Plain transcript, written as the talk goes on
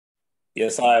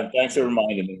Yes, I am. Thanks for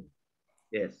reminding me.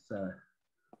 Yes.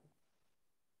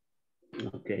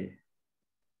 Okay.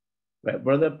 Right,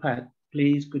 Brother Pat,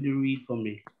 please could you read for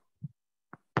me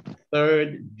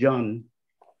 3rd John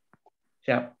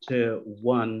chapter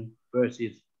 1,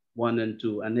 verses 1 and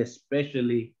 2, and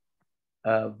especially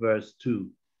verse 2.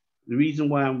 The reason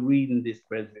why I'm reading this,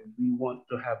 brethren, we want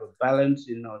to have a balance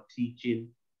in our teaching,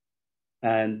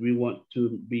 and we want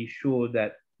to be sure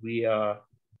that we are,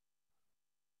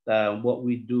 what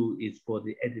we do is for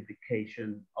the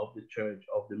edification of the church,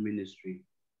 of the ministry,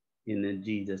 in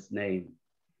Jesus' name.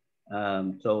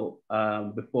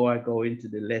 Before I go into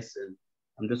the lesson,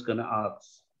 I'm just going to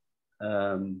ask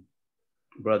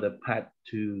Brother Pat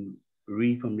to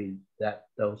read for me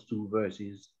those 2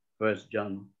 verses,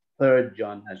 3rd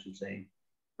John, I should say,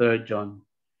 3rd John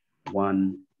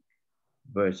 1,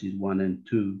 verses 1 and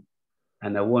 2.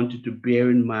 And I want you to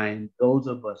bear in mind those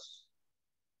of us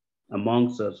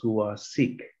amongst us who are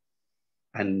sick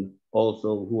and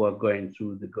also who are going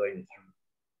through.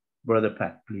 Brother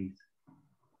Pat, please.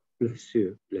 Bless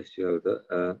you,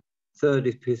 Elder. 3rd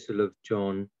Epistle of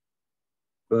John,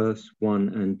 verse 1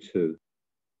 and 2.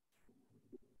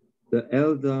 The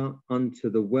elder unto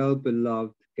the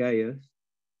well-beloved Gaius,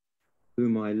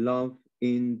 whom I love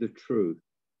in the truth.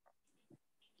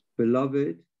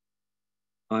 Beloved,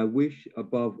 I wish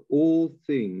above all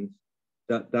things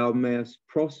that thou mayest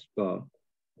prosper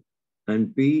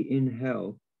and be in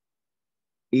health,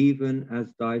 even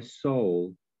as thy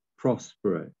soul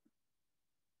prospereth.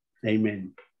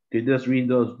 Amen. Could you just read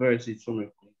those verses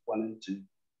from 1 and 2?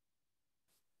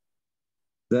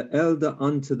 The elder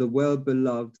unto the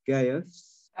well-beloved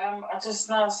Gaius. I just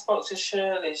now spoke to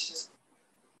Shirley.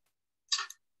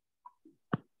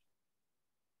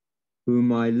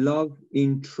 Whom I love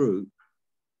in truth,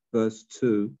 verse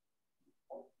 2.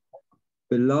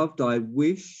 Beloved, I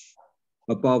wish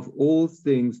above all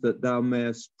things that thou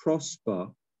mayest prosper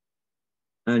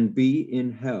and be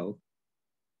in health,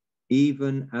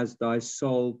 even as thy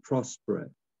soul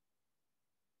prospereth.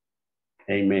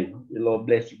 Amen. The Lord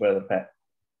bless you, Brother Pat.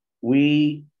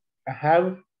 We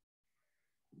have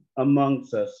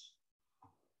amongst us,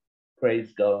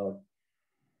 praise God,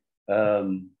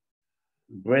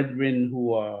 brethren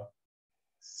who are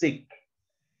sick,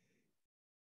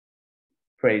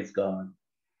 praise God,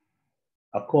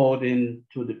 according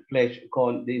to the flesh,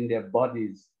 according in their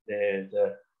bodies, there's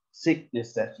a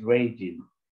sickness that's raging.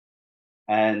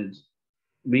 And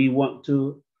we want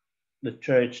the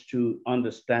church to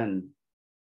understand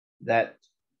that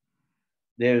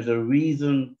there's a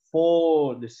reason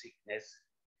for the sickness.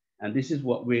 And this is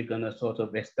what we're going to sort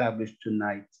of establish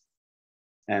tonight.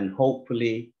 And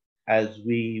hopefully, as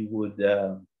we would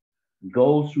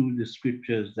go through the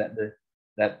scriptures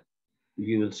that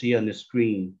you will see on the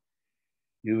screen,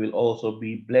 you will also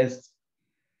be blessed.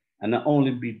 And not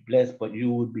only be blessed, but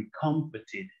you will be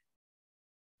comforted.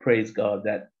 Praise God,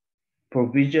 that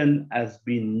provision has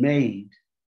been made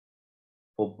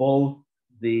for both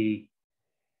the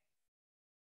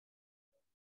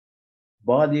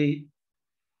body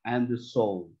and the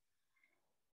soul.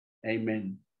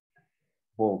 Amen.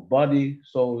 For body,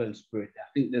 soul, and spirit. I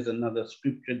think there's another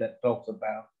scripture that talks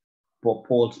about, what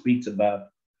Paul speaks about,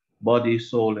 body,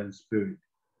 soul, and spirit.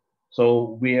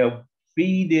 So we are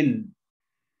feeding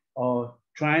or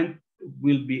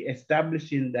we'll be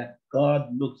establishing that God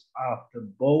looks after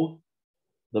both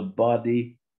the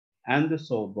body and the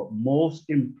soul, but most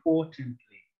importantly,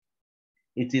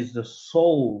 it is the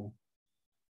soul,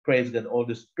 praise God, or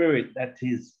the spirit that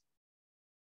is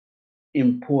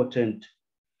important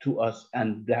to us,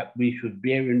 and that we should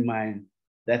bear in mind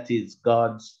that is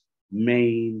God's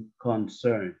main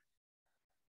concern.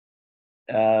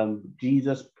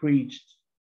 Jesus preached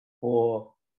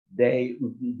for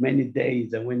many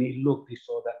days, and when he looked, he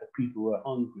saw that the people were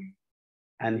hungry,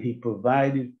 and he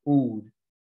provided food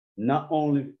not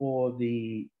only for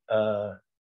the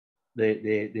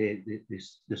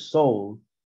soul,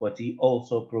 but he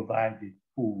also provided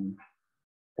food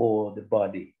for the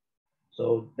body.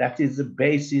 So that is the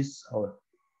basis of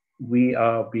we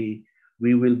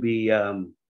will be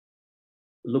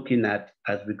looking at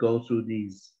as we go through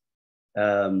these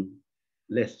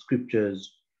less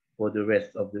scriptures for the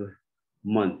rest of the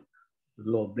month. The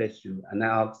Lord bless you. And I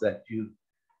ask that you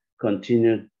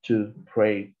continue to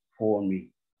pray for me,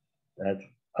 that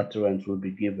utterance will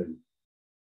be given.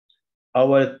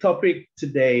 Our topic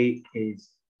today is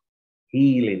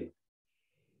healing.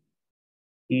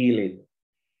 Healing.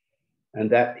 And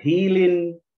that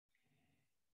healing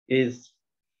is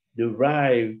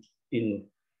derived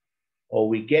or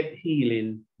we get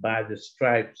healing by the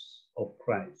stripes of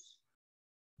Christ.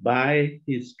 By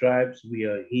his stripes we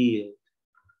are healed.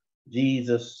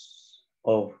 Jesus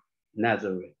of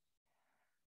Nazareth.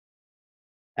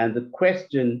 And the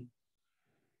question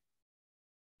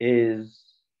is,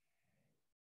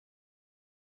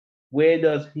 where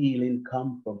does healing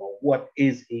come from, or what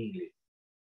is healing?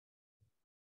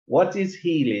 What is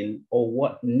healing, or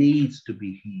what needs to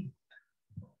be healed?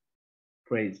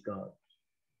 Praise God.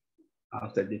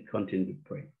 After they continue to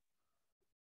pray.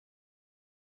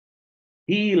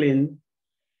 Healing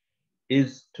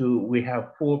is we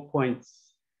have 4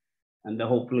 points, and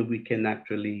hopefully we can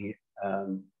actually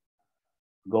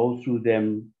go through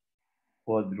them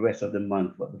for the rest of the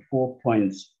month. But the 4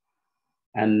 points,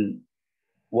 and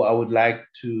what I would like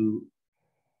to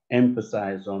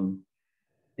emphasize on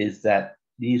is that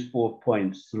these 4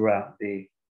 points throughout the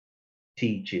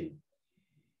teaching.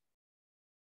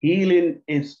 Healing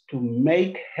is to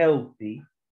make healthy,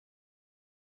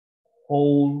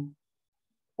 whole,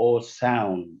 or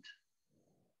sound,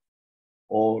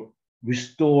 or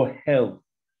restore health,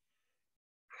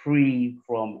 free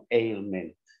from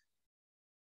ailment.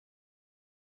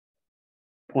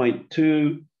 Point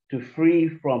 2, to free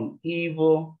from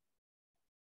evil,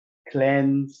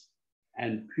 cleanse,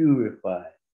 and purify.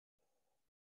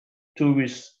 To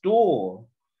restore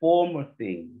former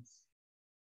things,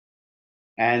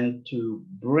 and to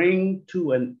bring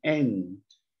to an end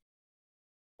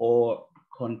or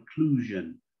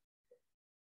conclusion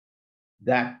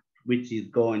that which is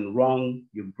going wrong.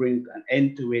 You bring an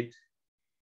end to it,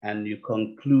 and you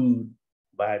conclude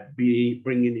by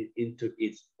bringing it into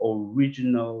its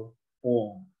original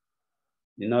form.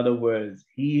 In other words,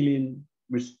 healing,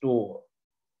 restore.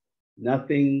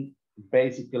 Nothing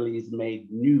basically is made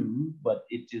new, but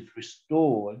it is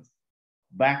restored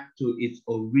back to its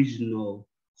original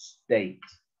state.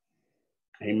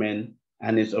 Amen.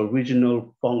 And its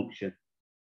original function.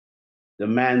 The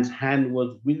man's hand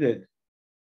was withered,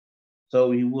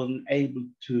 so he wasn't able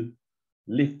to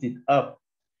lift it up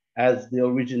as the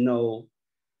original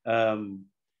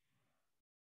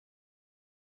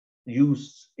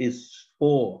use is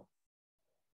for.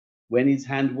 When his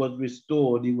hand was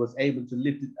restored, he was able to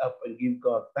lift it up and give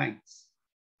God thanks.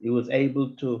 He was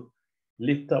able to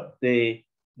lift up put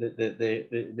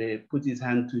his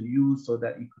hand to use so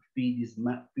that he could feed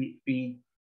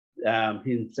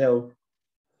himself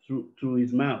through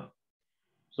his mouth.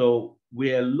 So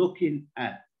we are looking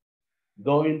at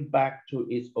going back to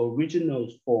its original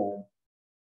form.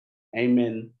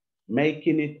 Amen.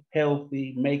 Making it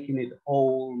healthy, making it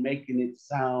whole, making it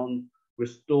sound,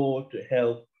 restored to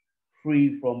health,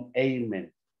 free from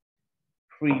ailment,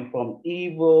 free from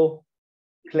evil,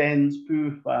 cleanse,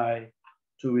 purify,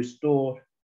 to restore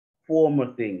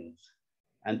former things,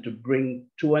 and to bring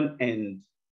to an end,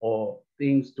 or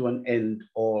things to an end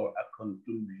or a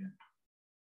conclusion.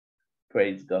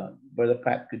 Praise God. Brother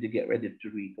Pat, could you get ready to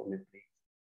read for me, please?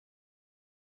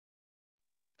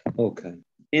 Okay.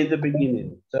 In the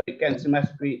beginning. So you can see my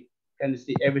screen. Can you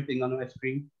see everything on my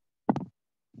screen?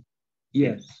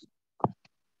 Yes.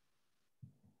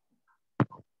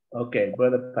 Okay,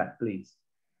 Brother Pat, please.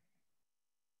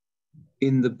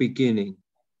 In the beginning.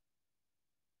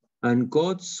 And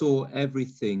God saw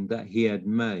everything that he had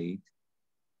made,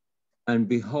 and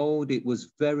behold, it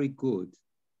was very good.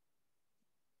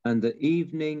 And the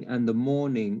evening and the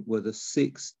morning were the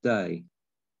 6th day.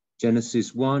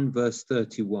 Genesis 1, verse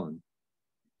 31.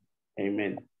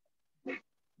 Amen.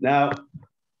 Now,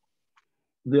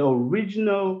 the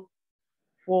original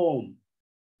form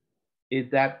is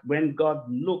that when God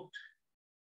looked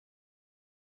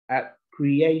at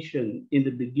creation in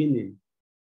the beginning,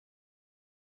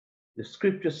 the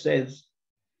scripture says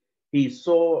he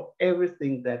saw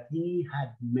everything that he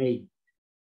had made,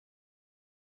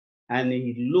 and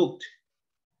he looked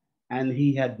and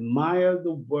he admired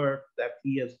the work that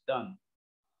he has done.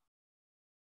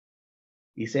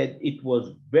 He said it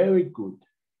was very good.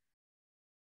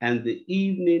 And the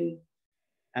evening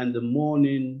and the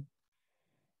morning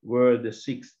were the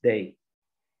 6th day.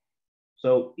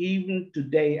 So even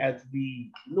today, as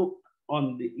we look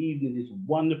on the evening, this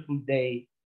wonderful day,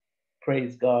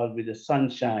 praise God, with the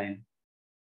sunshine,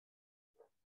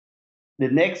 the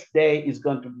next day is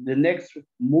going to, the next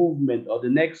movement or the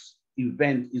next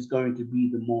event is going to be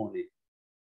the morning.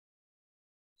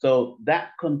 So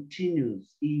that continues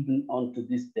even unto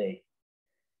this day.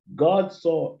 God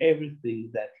saw everything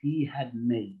that he had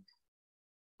made,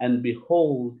 and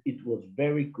behold, it was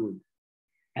very good.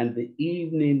 And the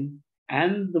evening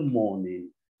and the morning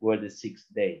were the 6th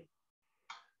day.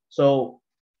 So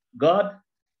God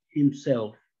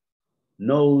himself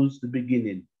knows the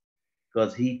beginning,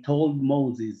 because he told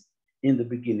Moses in the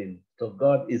beginning. So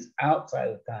God is outside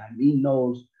of time. He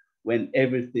knows when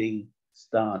everything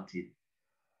started.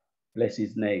 Bless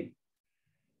his name.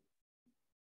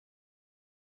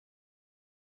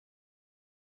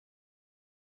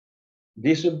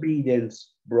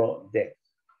 Disobedience brought death.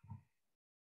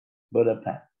 Brother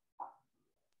Pat.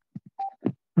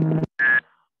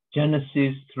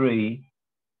 Genesis 3,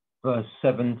 verse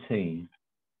 17.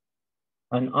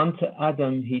 And unto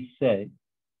Adam he said,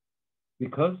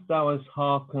 because thou hast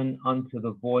hearkened unto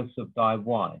the voice of thy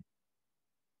wife,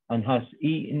 and hast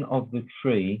eaten of the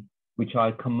tree which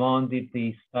I commanded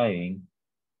thee, saying,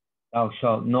 thou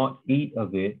shalt not eat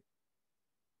of it,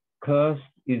 cursed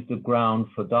is the ground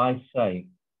for thy sake.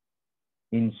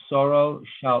 In sorrow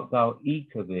shalt thou eat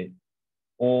of it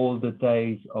all the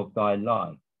days of thy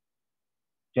life.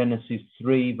 Genesis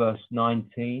 3, verse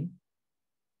 19.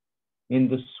 In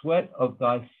the sweat of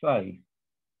thy face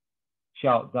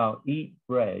shalt thou eat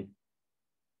bread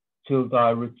till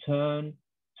thou return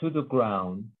to the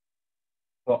ground,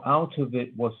 for out of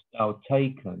it wast thou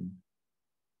taken,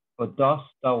 for dust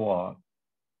thou art,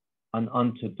 and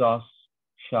unto dust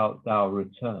shalt thou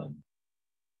return.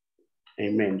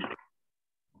 Amen.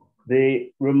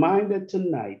 The reminder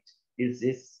tonight is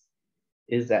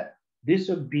that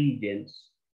disobedience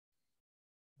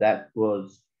that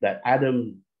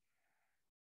Adam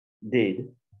did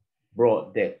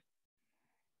brought death.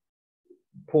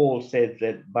 Paul said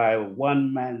that by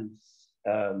one man's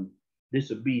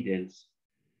disobedience,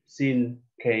 sin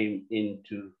came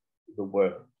into the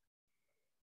world.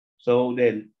 So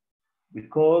then,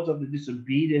 because of the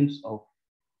disobedience of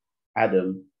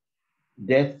Adam,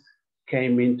 death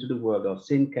came into the world, or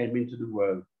sin came into the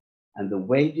world, and the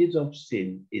wages of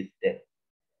sin is death,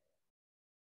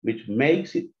 which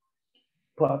makes it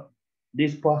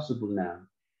this possible now,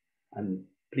 and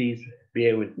please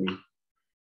bear with me,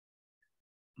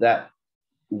 that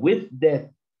with death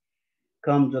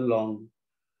comes along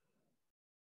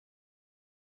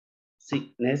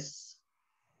sickness,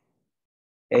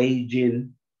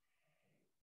 aging,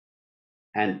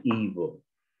 and evil.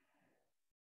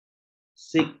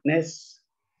 Sickness,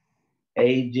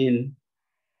 aging,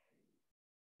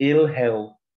 ill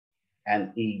health,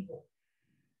 and evil.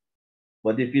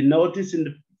 But if you notice in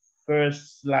the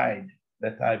first slide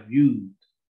that I've used,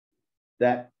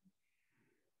 that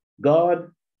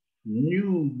God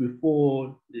knew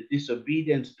before the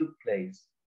disobedience took place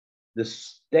the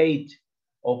state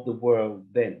of the world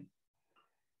then.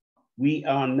 We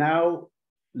are now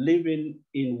living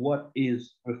in what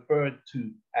is referred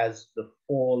to as the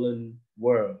fallen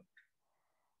world,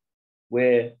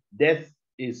 where death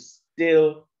is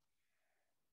still,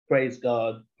 praise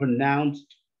God,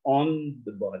 pronounced on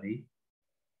the body.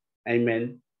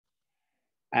 Amen.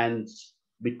 And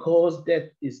because death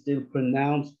is still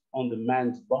pronounced on the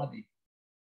man's body,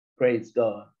 praise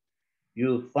God,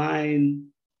 you'll find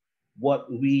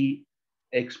what we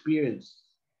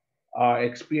are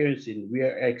experiencing. We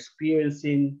are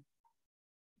experiencing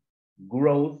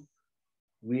growth.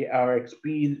 We are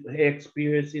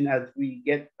experiencing as we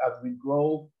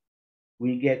grow,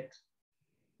 we get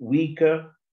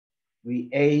weaker, we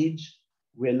age.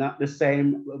 We're not the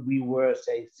same we were,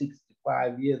 say,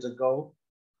 65 years ago.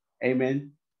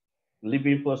 Amen.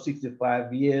 Living for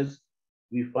 65 years,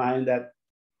 we find that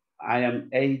I am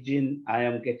aging, I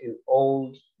am getting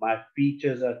old, my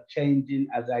features are changing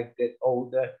as I get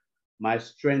older, my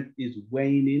strength is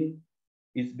waning.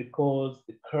 It's because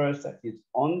the curse that is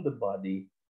on the body,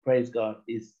 praise God,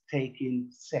 is taking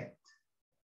effect,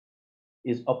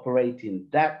 is operating.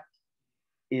 That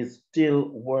is still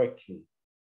working.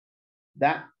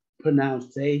 That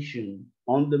pronunciation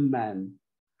on the man,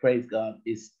 praise God,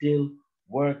 is still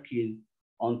working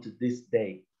unto this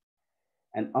day.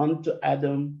 And unto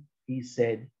Adam he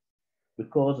said,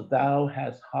 because thou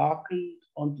hast hearkened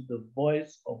unto the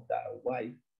voice of thy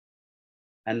wife,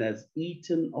 and hast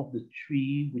eaten of the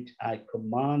tree which I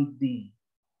command thee,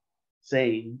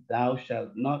 saying, thou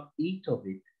shalt not eat of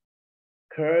it,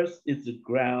 cursed is the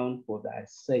ground for thy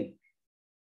sake.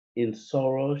 In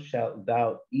sorrow shalt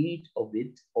thou eat of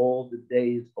it all the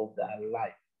days of thy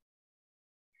life.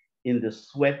 In the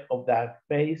sweat of thy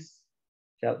face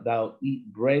shalt thou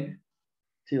eat bread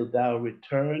till thou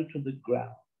return to the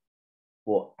ground.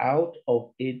 For out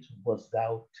of it wast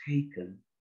thou taken,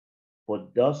 for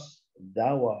dust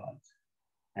thou art,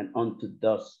 and unto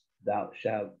dust thou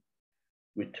shalt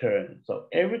return. So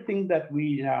everything that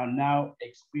we are now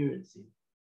experiencing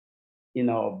in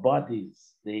our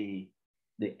bodies, the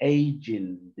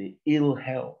aging, the ill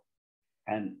health,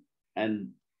 and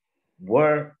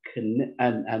work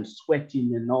and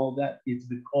sweating and all that, is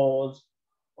because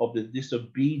of the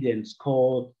disobedience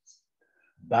caused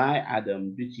by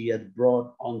Adam, which he had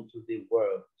brought onto the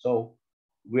world. So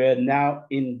we're now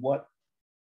in what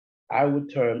I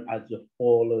would term as a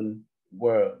fallen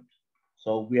world.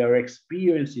 So we are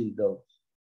experiencing those.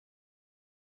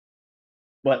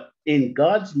 But in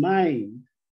God's mind,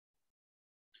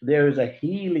 there is a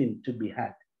healing to be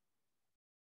had.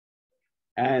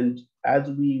 And as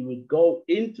we would go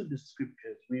into the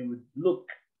scriptures, we would look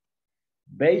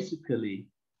basically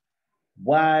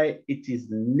why it is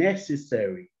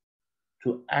necessary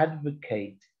to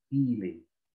advocate healing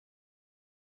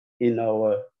in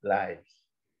our lives.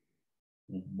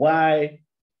 Why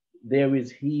there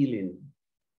is healing,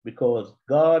 because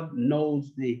God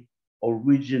knows the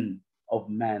origin of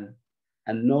man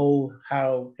and know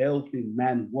how healthy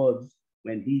man was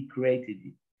when he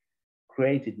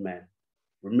created man.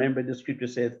 Remember the scripture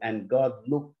says, and God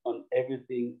looked on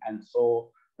everything and saw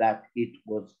that it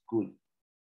was good.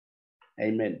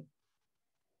 Amen.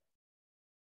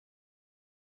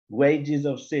 Wages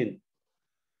of sin.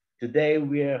 Today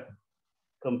we are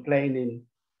complaining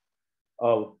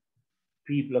of,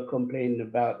 people are complaining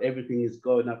about everything is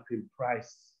going up in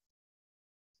price.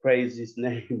 Praise his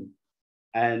name.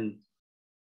 And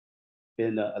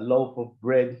in a loaf of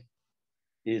bread,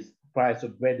 price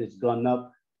of bread has gone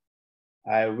up.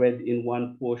 I read in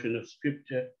one portion of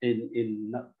scripture,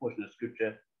 not portion of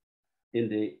scripture, in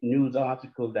the news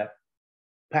article that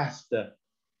pasta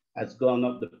has gone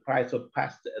up, the price of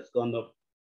pasta has gone up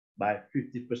by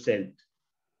 50%.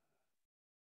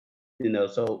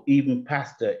 So even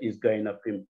pasta is going up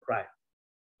in price.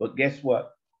 But guess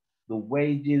what? The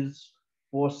wages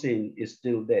for sin is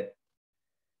still death.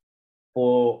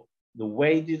 For the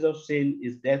wages of sin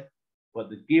is death, but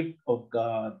the gift of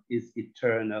God is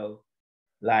eternal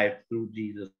life through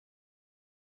Jesus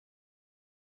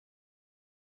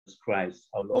Christ.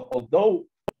 Although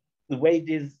the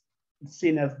wages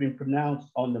sin has been pronounced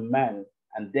on the man,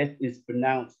 and death is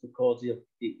pronounced because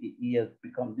he has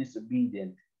become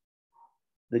disobedient,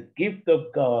 the gift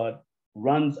of God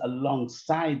runs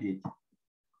alongside it,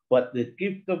 but the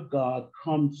gift of God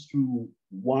comes through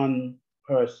one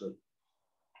person,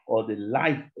 or the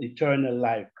life, eternal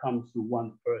life comes through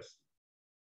one person.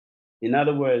 In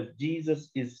other words, Jesus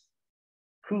is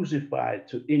crucified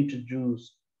to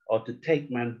introduce or to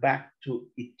take man back to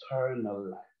eternal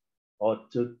life, or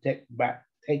to take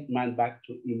man back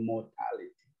to immortality.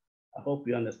 I hope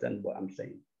you understand what I'm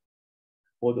saying.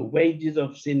 For the wages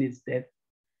of sin is death,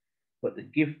 but the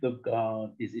gift of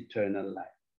God is eternal life.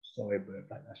 Sorry, bro,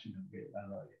 but I shouldn't have read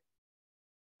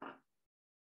that.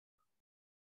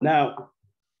 Now,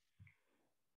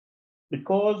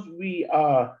 because we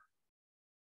are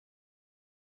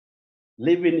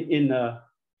living in a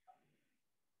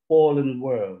fallen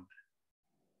world,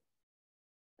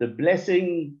 the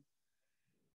blessing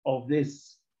of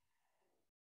this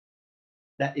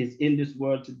that is in this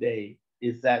world today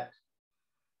is that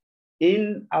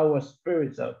in our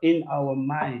spirits, or in our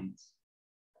minds,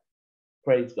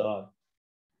 praise God,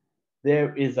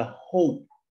 there is a hope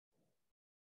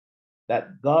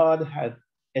that God has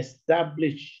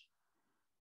established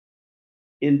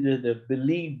in the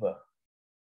believer.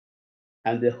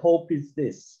 And the hope is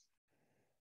this,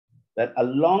 that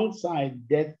alongside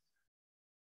death,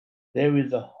 there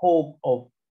is a hope of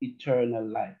eternal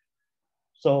life.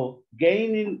 So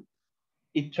gaining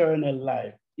eternal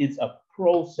life is a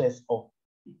process of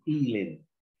healing,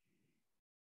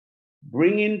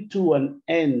 bringing to an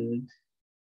end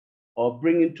or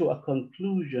bringing to a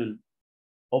conclusion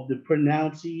of the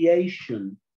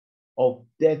pronunciation of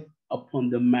death upon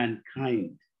the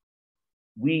mankind.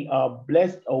 We are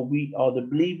blessed, or the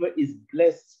believer is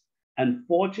blessed and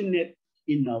fortunate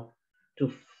enough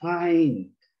to find,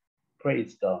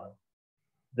 praise God,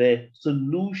 the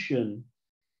solution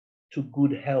to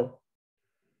good health.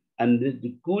 And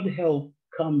the good health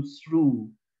comes through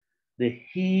the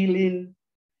healing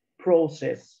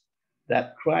process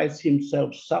that Christ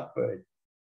himself suffered.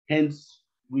 Hence,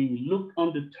 we look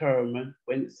undetermined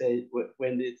when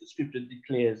the scripture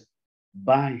declares,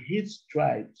 by his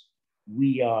stripes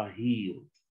we are healed.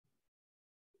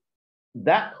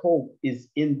 That hope is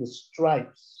in the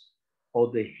stripes,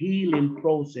 or the healing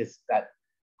process that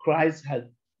Christ has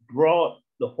brought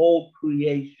the whole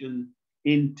creation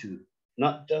into,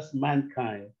 not just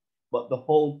mankind, but the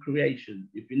whole creation.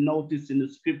 If you notice in the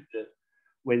scripture,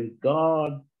 when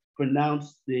God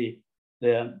pronounced the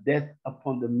death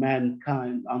upon the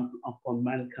mankind,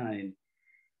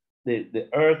 the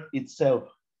earth itself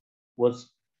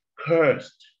was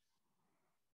cursed.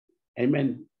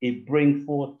 Amen. It brings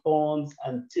forth thorns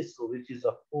and thistles, which is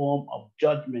a form of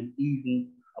judgment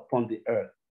even upon the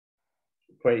earth.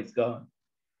 Praise God.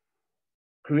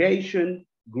 Creation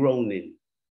groaning,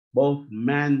 both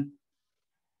man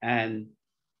and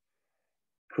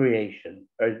creation,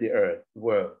 or the earth,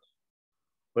 world.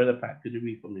 Brother Pat, could you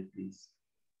read for me, please?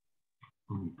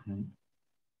 Okay.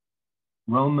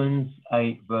 Romans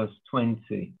 8, verse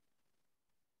 20.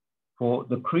 For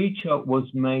the creature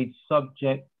was made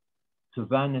subject to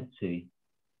vanity,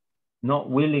 not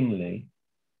willingly,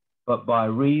 but by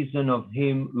reason of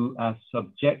him who has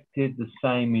subjected the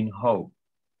same in hope.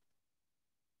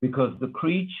 Because the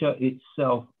creature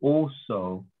itself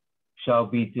also shall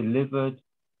be delivered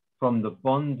from the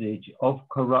bondage of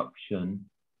corruption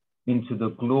into the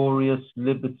glorious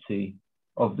liberty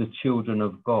of the children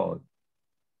of God.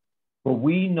 For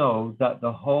we know that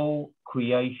the whole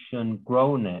creation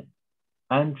groaneth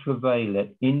and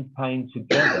travaileth in pain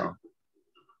together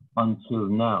until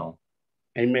now.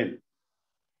 Amen.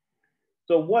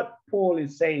 So what Paul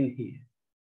is saying here,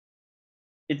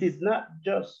 it is not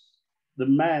just the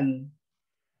man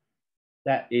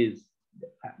that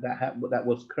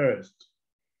was cursed,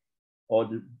 or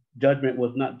the judgment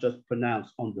was not just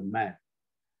pronounced on the man.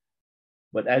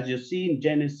 But as you see in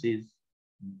Genesis,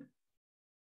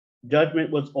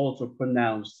 judgment was also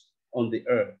pronounced on the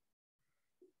earth,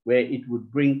 where it would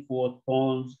bring forth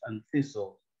thorns and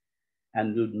thistles,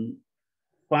 and would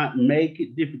make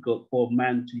it difficult for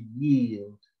man to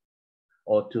yield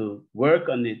or to work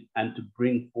on it and to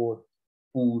bring forth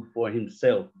food for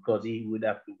himself, because he would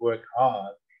have to work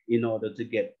hard in order to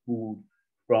get food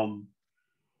from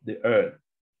the earth.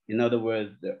 In other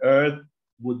words, the earth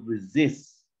would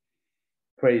resist,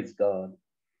 praise God,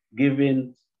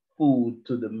 giving food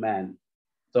to the man.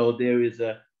 So there's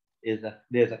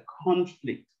a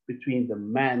conflict between the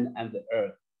man and the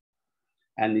earth.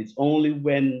 And it's only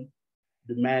when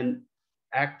the man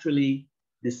actually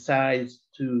decides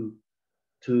to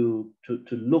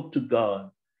look to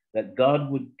God, that God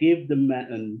would give the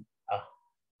man a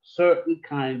certain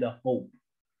kind of hope.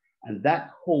 And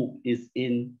that hope is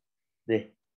in the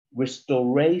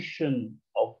restoration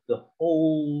of the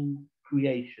whole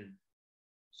creation.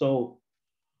 So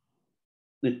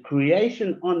the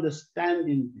creation,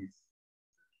 understanding this,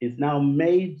 is now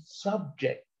made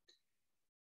subject,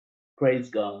 praise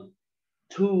God,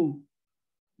 to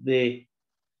the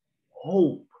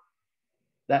hope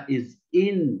that is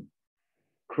in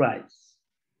Christ,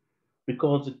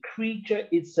 because the creature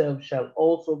itself shall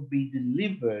also be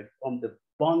delivered from the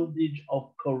bondage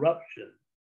of corruption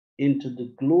into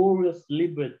the glorious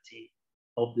liberty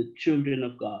of the children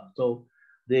of God. So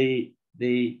the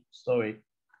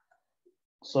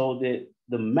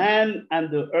man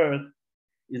and the earth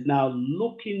is now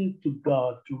looking to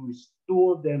God to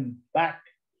restore them back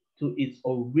to its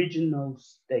original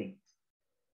state.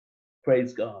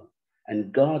 Praise God.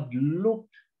 And God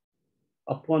looked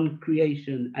upon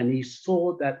creation and he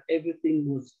saw that everything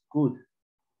was good.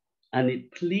 And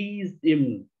it pleased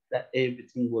him that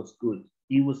everything was good.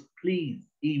 He was pleased.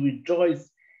 He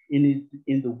rejoiced in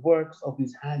the works of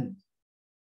his hands.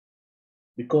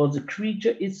 Because the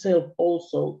creature itself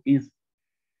also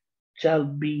shall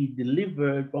be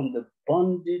delivered from the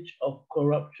bondage of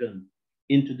corruption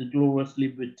into the glorious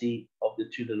liberty of the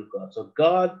children of God. So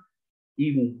God,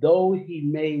 even though he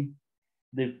made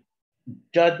the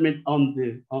judgment on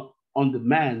the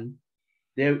man,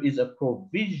 there is a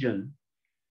provision,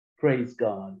 praise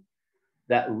God,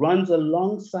 that runs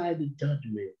alongside the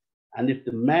judgment. And if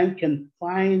the man can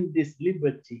find this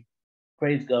liberty,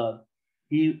 praise God,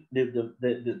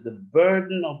 the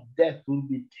burden of death will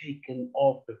be taken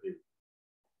off of him.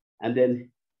 And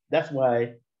then that's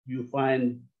why you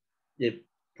find the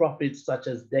prophets such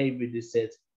as David, who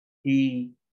says,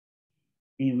 he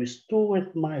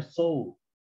restoreth my soul.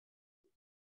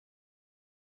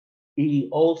 He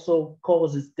also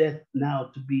causes death now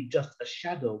to be just a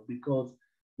shadow, because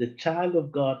the child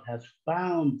of God has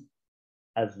found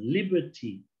as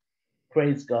liberty,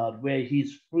 praise God, where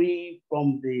he's free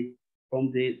from the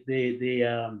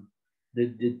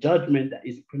judgment that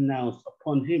is pronounced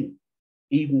upon him,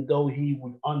 even though he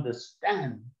would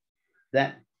understand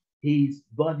that his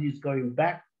body is going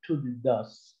back to the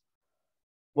dust.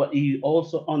 But he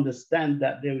also understands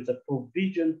that there is a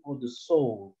provision for the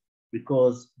soul,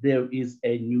 because there is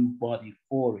a new body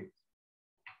for it.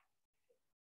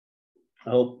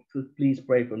 I hope, please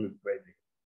pray for me, brethren,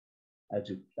 as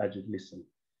you listen.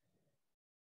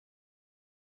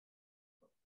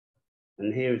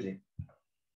 And here is it.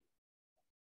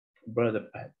 Brother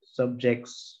Pat,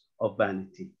 subjects of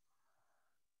vanity.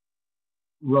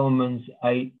 Romans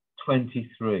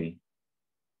 8:23.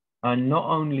 And not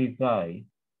only they,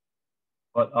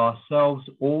 but ourselves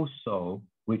also,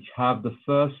 which have the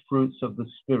first fruits of the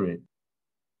Spirit,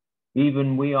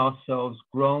 even we ourselves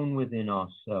groan within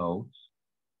ourselves,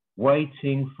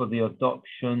 waiting for the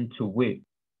adoption to wit,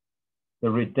 the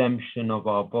redemption of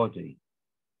our body.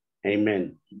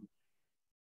 Amen.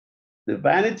 The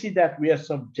vanity that we are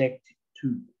subjected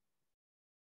to.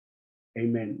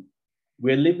 Amen.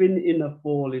 We're living in a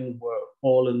fallen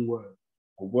world,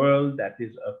 a world that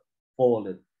is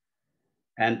fallen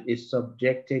and is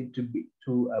subjected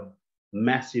to a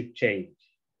massive change.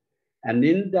 And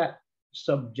in that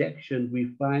subjection,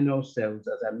 we find ourselves,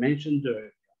 as I mentioned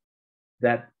earlier,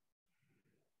 that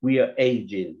we are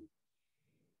aging.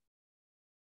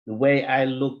 The way I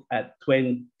look at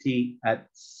 20, at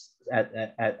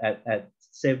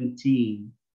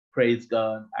 17, praise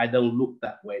God, I don't look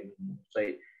that way anymore. So,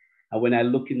 and when I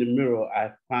look in the mirror,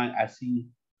 I see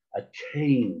a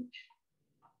change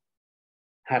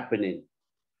happening.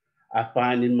 I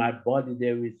find in my body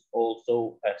there is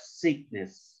also a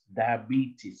sickness,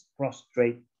 diabetes,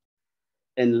 prostate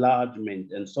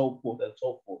enlargement, and so forth and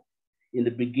so forth. In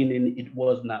the beginning, it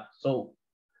was not so.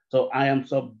 So I am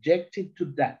subjected to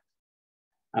that.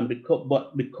 And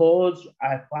because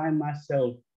I find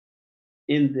myself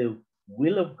in the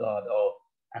will of God or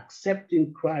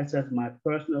accepting Christ as my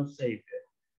personal Savior,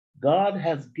 God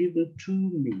has given to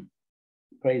me,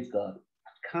 praise God,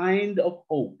 a kind of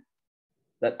hope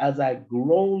that as I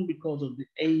groan because of the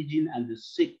aging and the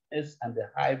sickness and the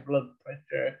high blood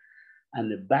pressure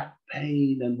and the back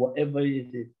pain and whatever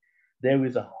it is, there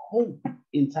is a hope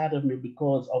inside of me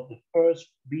because of the first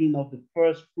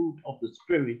fruit of the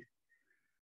Spirit.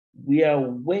 We are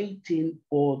waiting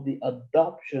for the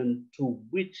adoption to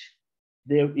which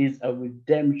there is a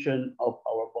redemption of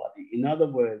our body. In other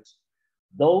words,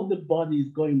 though the body is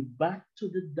going back to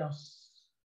the dust,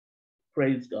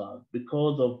 praise God,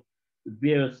 because of the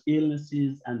various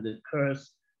illnesses and the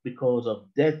curse because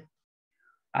of death,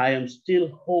 I am still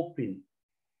hoping.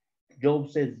 Job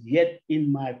says, yet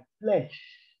in my flesh,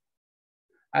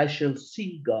 I shall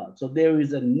see God. So there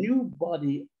is a new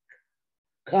body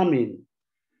coming,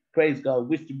 praise God,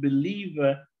 which the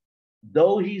believer,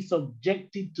 though he's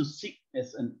subjected to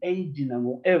sickness and aging and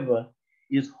whatever,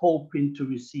 is hoping to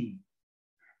receive.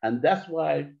 And that's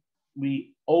why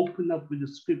we open up with the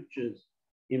scriptures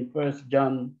in 3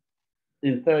 John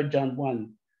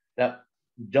 1, that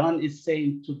John is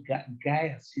saying to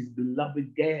Gaius, his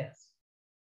beloved Gaius,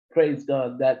 praise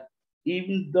God, that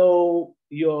even though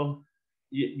you're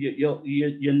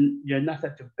not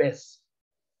at your best,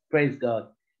 praise God,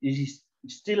 you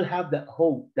still have that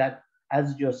hope that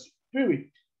as your spirit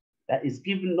that is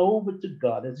given over to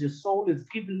God, as your soul is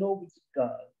given over to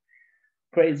God,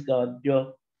 praise God,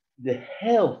 the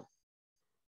health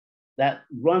that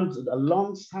runs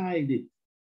alongside it,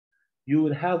 you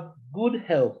would have good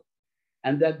health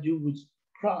and that you would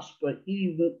prosper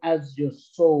even as your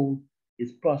soul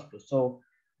is prosperous. So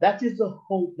that is the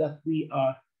hope that we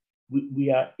are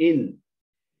in,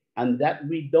 and that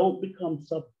we don't become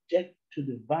subject to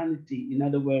the vanity. In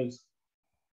other words,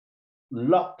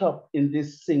 locked up in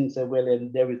this thing, say, well,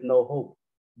 and there is no hope.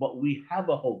 But we have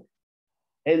a hope.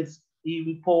 Hence,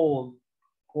 even Paul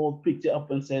picks it up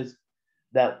and says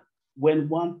that when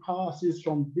one passes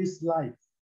from this life,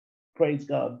 praise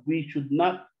God, we should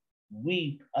not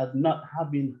weep as not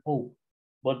having hope,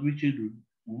 but we should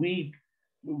weep.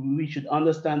 We should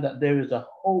understand that there is a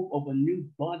hope of a new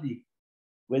body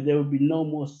where there will be no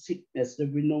more sickness, there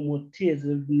will be no more tears,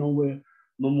 there will be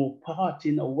no more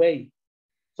parting away.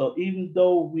 So even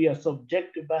though we are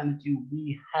subject to vanity,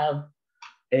 we have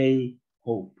a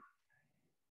hope.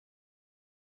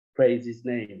 Praise his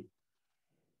name.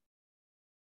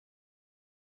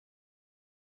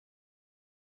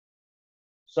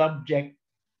 Subject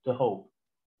to hope.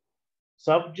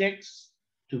 Subjects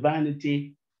to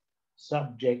vanity,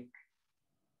 subject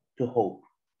to hope.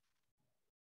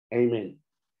 Amen.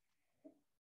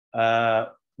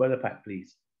 Brother Pat,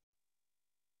 please.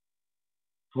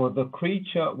 For the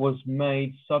creature was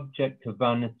made subject to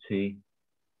vanity,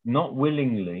 not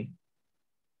willingly,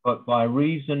 but by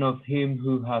reason of him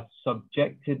who hath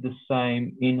subjected the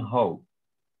same in hope.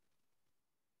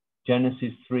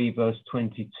 Genesis 3, verse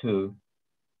 22.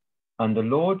 And the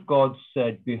Lord God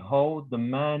said, behold, the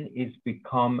man is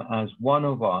become as one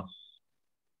of us,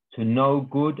 to know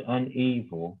good and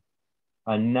evil.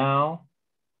 And now,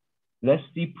 lest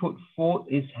he put forth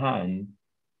his hand,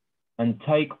 and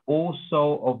take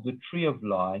also of the tree of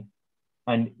life,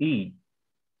 and eat,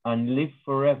 and live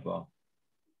forever.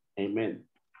 Amen.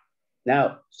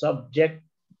 Now, subject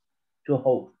to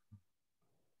hope.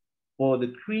 For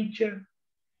the creature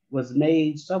was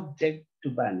made subject to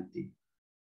vanity,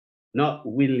 not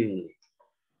willingly.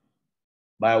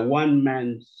 By one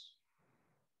man's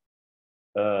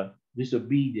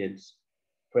disobedience,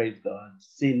 praise God,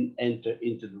 sin entered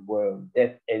into the world,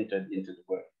 death entered into the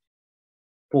world.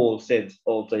 Paul said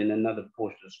also in another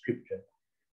portion of scripture,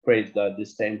 praise God,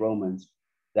 this same Romans,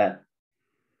 that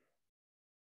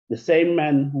the same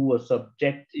man who was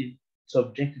subjected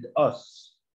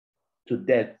us to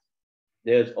death,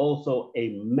 there's also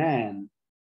a man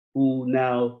who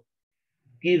now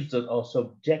gives us or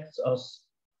subjects us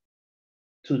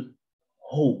to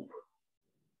hope.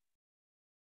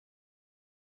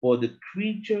 For the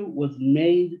creature was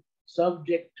made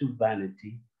subject to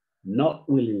vanity, not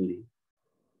willingly,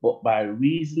 but by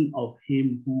reason of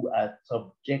him who hath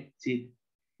subjected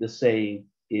the same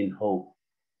in hope.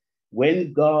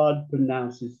 When God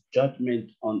pronounces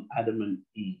judgment on Adam and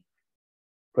Eve,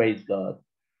 praise God.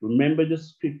 Remember the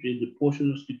scripture, the portion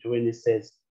of scripture when it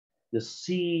says, the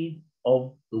seed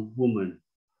of the woman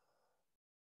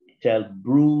shall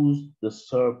bruise the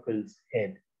serpent's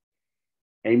head.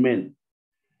 Amen.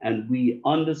 And we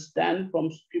understand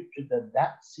from scripture that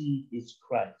that seed is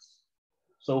Christ.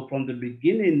 So from the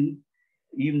beginning,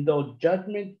 even though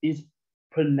judgment is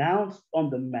pronounced on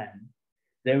the man,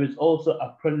 there is also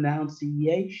a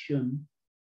pronunciation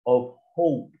of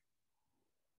hope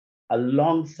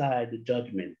alongside the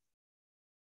judgment.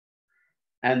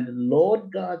 And the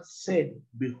Lord God said,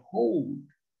 behold,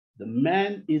 the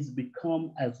man is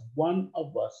become as one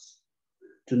of us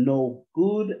to know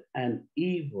good and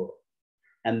evil.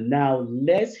 And now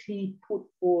lest he put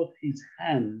forth his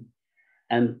hand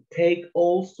and take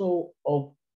also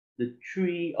of the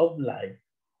tree of life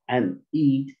and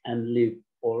eat and live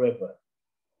forever.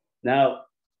 Now,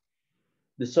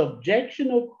 the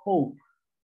subjection of hope,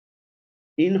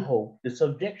 the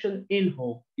subjection in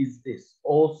hope is this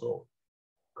also,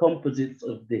 composites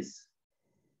of this.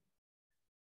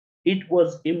 It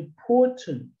was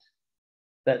important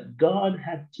that God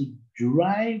had to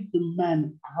drive the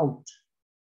man out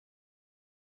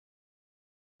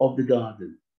of the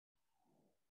garden.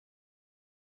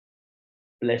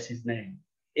 Bless his name.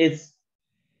 It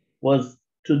was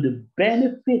to the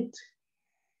benefit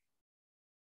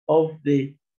of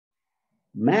the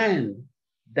man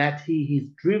that he is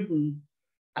driven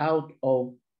out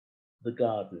of the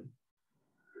garden.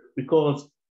 Because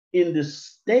in the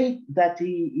state that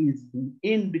he is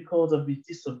in because of his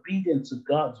disobedience to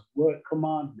God's word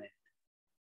commandment,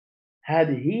 had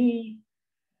he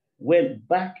went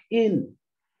back in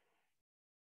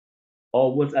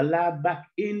or was allowed back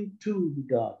into the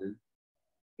garden,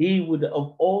 he would have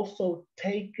also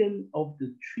taken of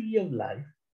the tree of life,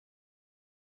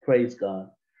 praise God.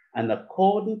 And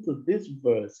according to this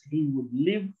verse, he would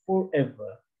live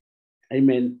forever,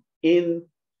 amen, in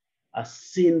a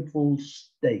sinful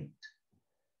state.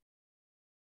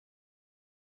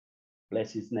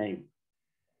 Bless his name.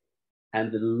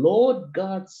 And the Lord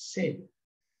God said,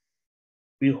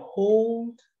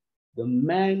 behold, the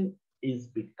man is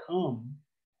become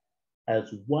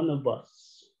as one of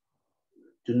us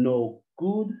to know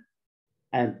good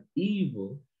and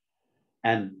evil.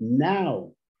 And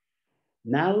now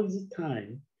is the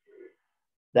time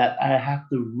that I have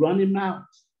to run him out,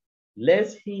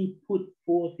 lest he put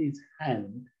forth his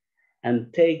hand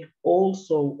and take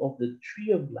also of the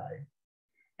tree of life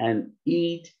and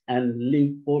eat and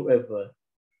live forever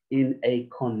in a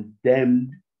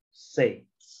condemned state.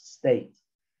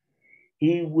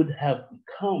 He would have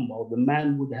become, or the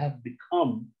man would have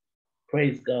become,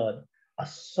 praise God, a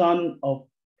son of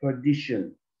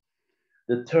perdition.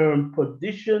 The term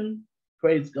perdition,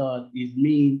 praise God, is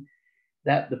mean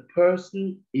that the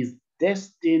person is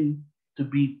destined to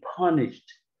be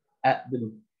punished at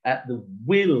the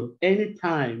will,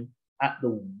 anytime at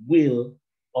the will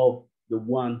of the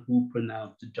one who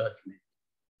pronounced the judgment.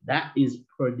 That is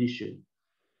perdition.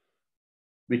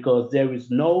 Because there is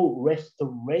no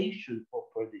restoration for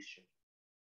perdition.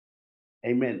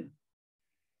 Amen.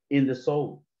 In the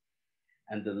soul.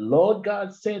 And the Lord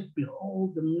God said,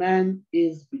 behold, the man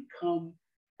is become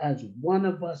as one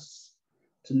of us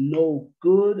to know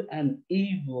good and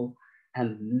evil.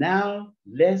 And now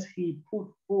lest he put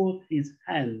forth his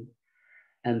hand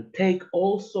and take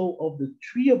also of the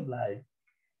tree of life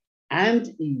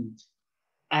and eat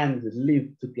and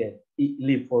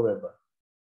live forever.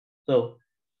 So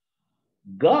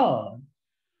God,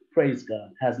 praise God,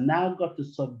 has now got to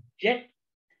subject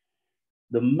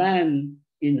the man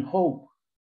in hope,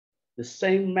 the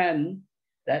same man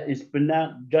that is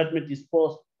pronounced, judgment is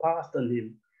passed on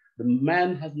him. The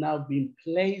man has now been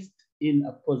placed in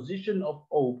a position of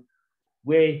hope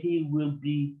where he will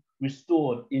be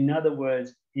restored. In other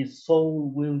words, his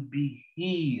soul will be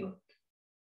healed.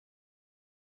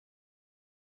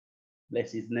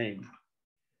 Bless his name.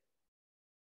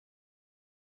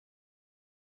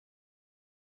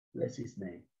 Bless his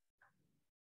name.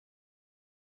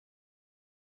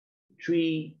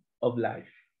 tree of life.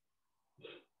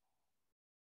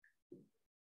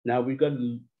 Now we're going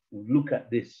to look at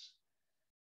this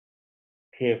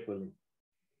carefully.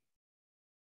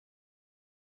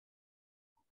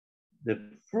 The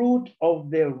fruit of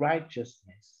their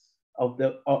righteousness, of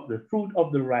the fruit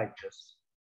of the righteous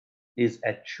is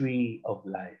a tree of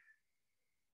life.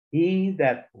 He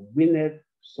that winneth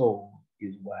souls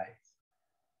is wise.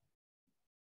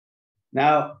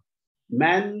 Now,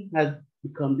 man has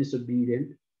become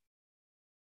disobedient,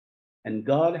 and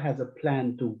God has a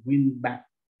plan to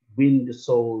win the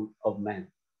soul of man.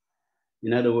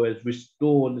 In other words,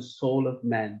 restore the soul of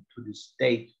man to the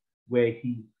state where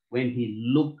when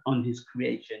he looked on his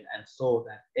creation and saw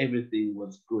that everything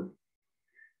was good.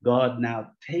 God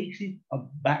now takes it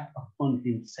back upon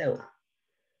himself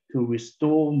to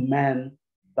restore man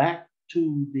back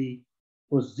to the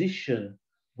position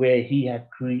where he had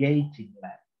created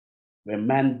man, where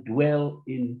man dwelt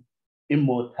in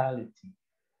immortality,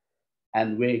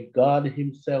 and where God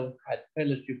himself had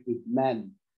fellowship with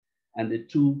man, and the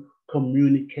two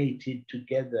communicated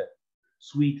together,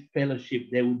 sweet fellowship.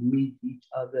 They would meet each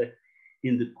other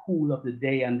in the cool of the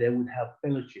day and they would have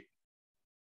fellowship.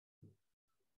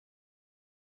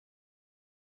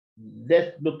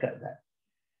 Let's look at that.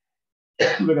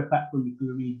 Brother Pat, you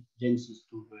can read Genesis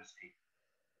 2, verse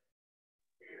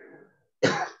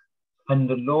 8. And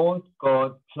the Lord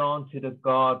God planted a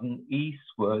garden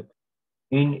eastward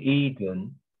in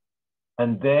Eden,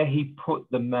 and there he put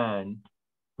the man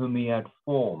whom he had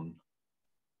formed.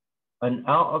 And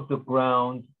out of the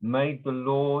ground made the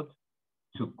Lord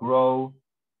to grow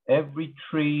every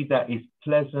tree that is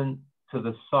pleasant to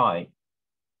the sight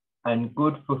and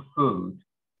good for food,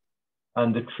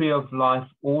 and the tree of life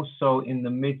also in the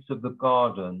midst of the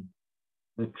garden,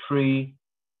 the tree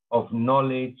of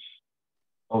knowledge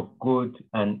of good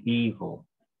and evil.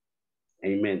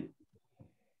 Amen.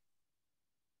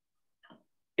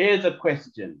 Here's a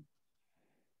question.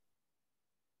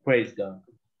 Praise God.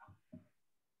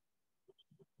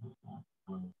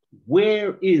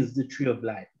 Where is the tree of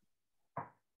life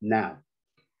now?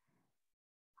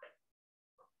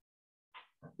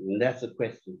 And that's a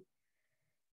question.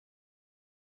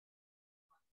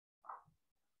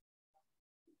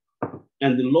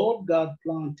 And the Lord God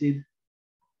planted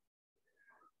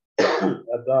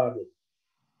a garden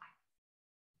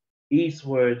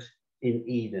eastward in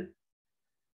Eden.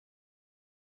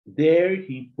 There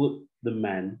he put the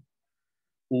man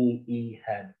whom he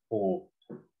had formed.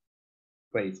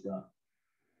 Praise God.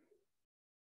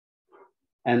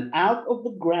 And out of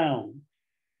the ground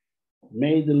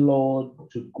made the Lord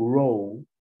to grow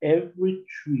every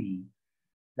tree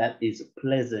that is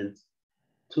pleasant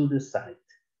to the sight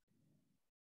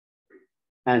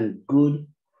and good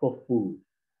for food.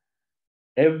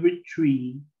 Every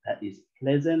tree that is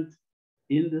pleasant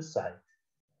in the sight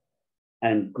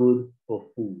and good for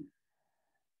food.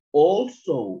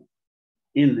 Also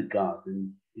in the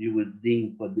garden, you would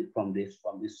think from this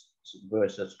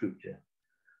verse of scripture,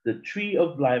 the tree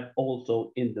of life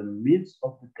also in the midst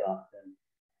of the garden,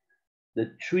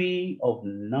 the tree of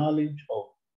knowledge of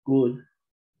good,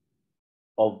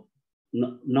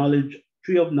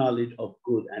 tree of knowledge of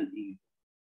good and evil.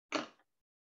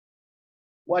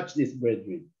 Watch this,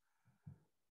 brethren.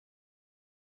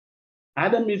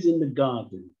 Adam is in the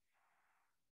garden.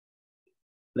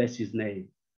 Bless his name.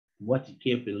 Watch it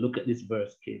carefully. Look at this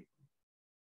verse carefully.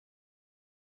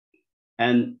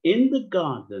 And in the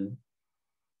garden,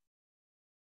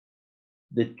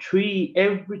 the tree,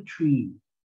 every tree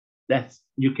that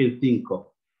you can think of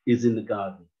is in the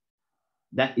garden.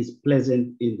 That is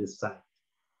pleasant in the sight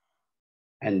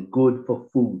and good for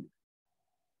food.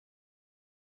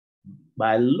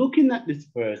 By looking at this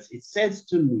verse, it says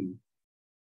to me,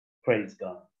 praise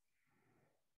God,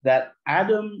 that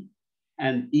Adam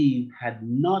and Eve had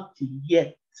not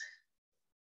yet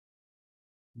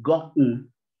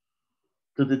gotten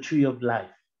to the tree of life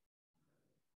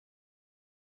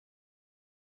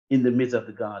in the midst of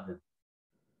the garden.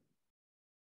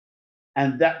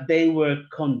 And that they were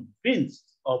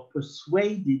convinced or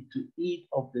persuaded to eat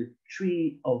of the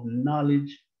tree of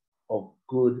knowledge of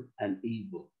good and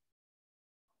evil.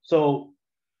 So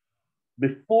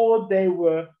before they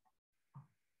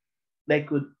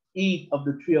could eat of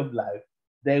the tree of life,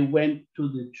 they went to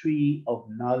the tree of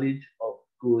knowledge of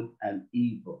good and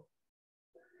evil.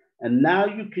 And now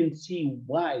you can see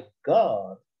why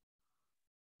God,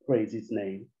 praise his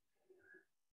name,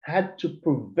 had to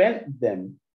prevent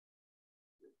them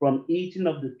from eating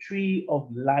of the tree of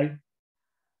life,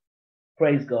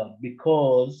 praise God,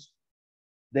 because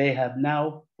they have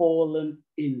now fallen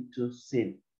into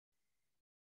sin.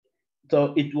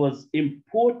 So it was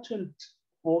important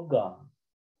for God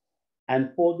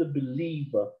and for the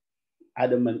believer,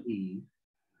 Adam and Eve,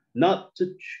 not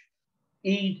to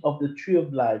eat of the tree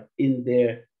of life in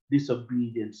their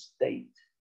disobedient state.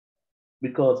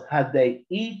 Because had they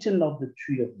eaten of the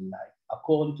tree of life,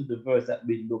 according to the verse that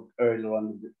we looked earlier on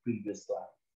in the previous slide,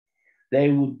 they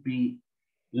would be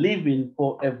living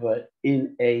forever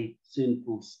in a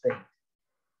sinful state.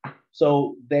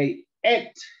 So they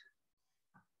ate,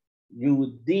 you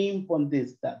would deem from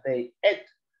this that they ate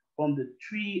from the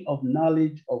tree of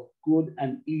knowledge of good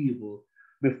and evil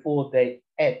before they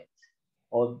ate,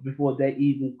 or before they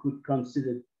even could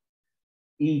consider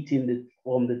eating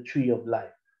from the tree of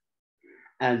life.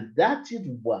 And that is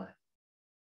why,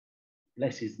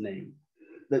 bless his name,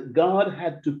 that God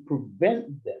had to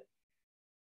prevent them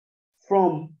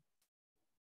from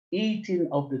eating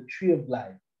of the tree of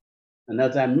life. And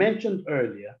as I mentioned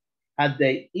earlier, had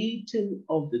they eaten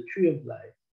of the tree of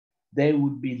life, they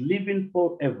would be living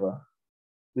forever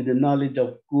with the knowledge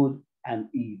of good and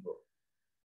evil,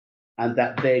 and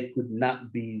that they could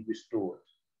not be restored.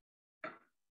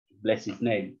 Bless his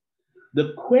name.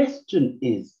 The question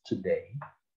is today,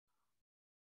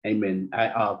 amen, I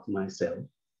ask myself,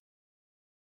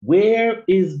 where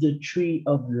is the tree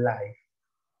of life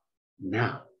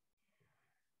now?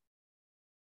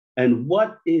 And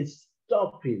what is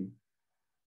stopping,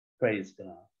 praise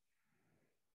God,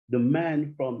 the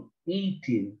man from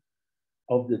eating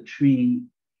of the tree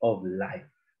of life?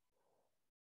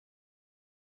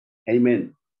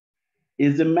 Amen.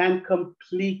 Is the man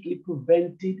completely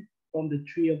prevented from the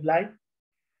tree of life?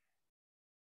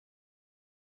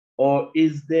 Or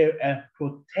is there a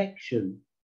protection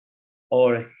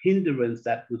or a hindrance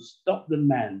that would stop the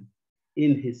man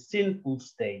in his sinful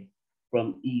state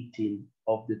from eating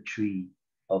of the tree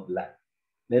of life?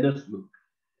 Let us look.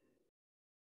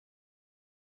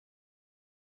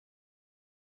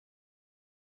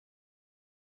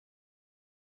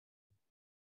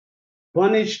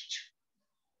 Punished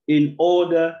in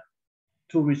order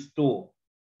to restore.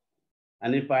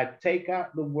 And if I take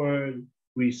out the word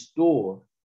restore,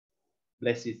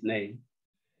 bless his name,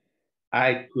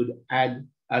 I could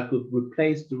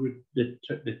replace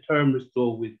the term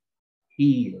restore with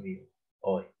heal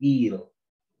or heal.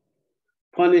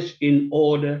 Punish in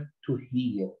order to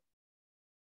heal.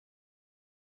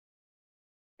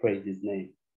 Praise his name.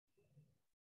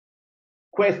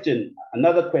 Question,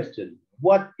 another question.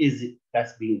 What is it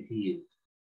that's being healed?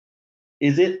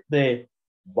 Is it the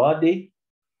body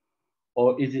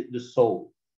or is it the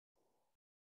soul?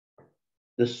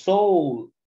 The soul,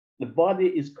 the body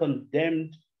is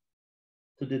condemned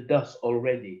to the dust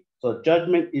already. So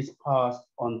judgment is passed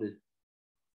on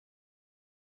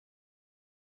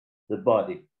the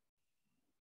body.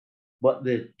 But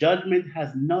the judgment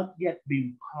has not yet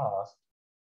been passed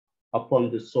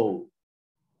upon the soul.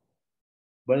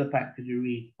 Brother Pat, could you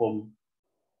read from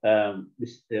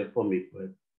this for me?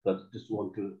 Because I just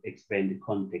want to explain the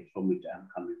context from which I'm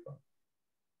coming from.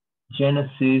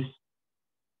 Genesis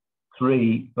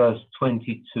 3, verse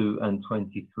 22 and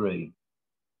 23.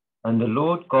 And the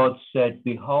Lord God said,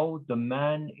 behold, the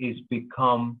man is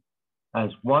become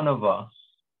as one of us,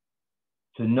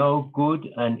 to know good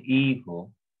and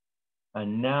evil.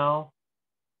 And now,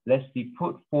 lest he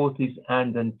put forth his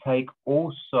hand and take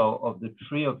also of the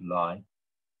tree of life,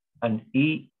 and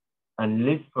eat and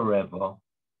live forever.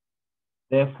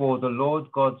 Therefore the Lord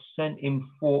God sent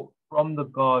him forth from the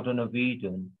Garden of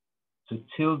Eden to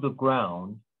till the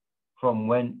ground from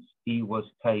whence he was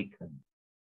taken.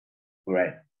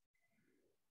 Right.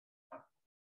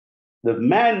 The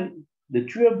man, the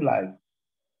tree of life,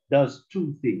 does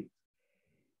two things,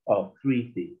 or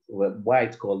three things, why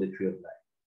it's called the tree of life.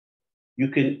 You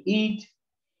can eat,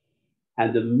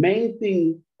 and the main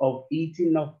thing of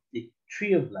eating of the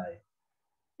tree of life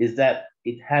is that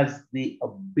it has the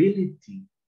ability,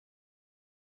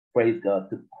 praise God,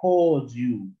 to cause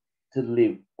you to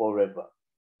live forever.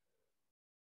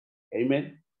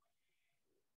 Amen.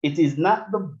 It is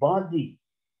not the body,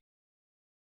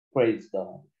 praise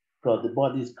God, because the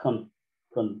body is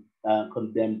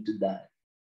condemned to die.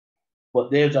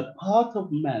 But there's a part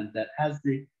of man that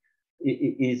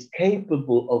is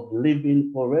capable of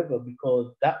living forever,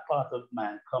 because that part of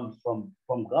man comes from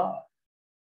God.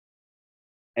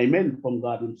 Amen, from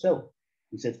God himself.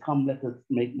 He says, come, let us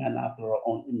make man after our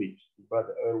own image.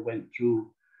 Brother Earl went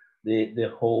through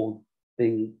the whole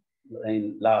thing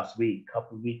in last week, a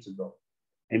couple of weeks ago.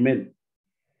 Amen.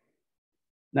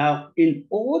 Now, in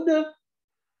order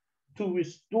to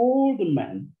restore the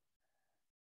man,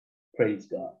 praise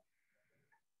God,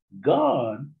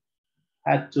 God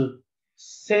had to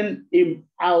send him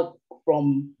out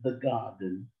from the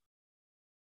garden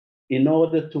in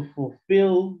order to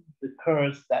fulfill the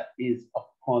curse that is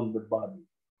upon the body,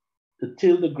 to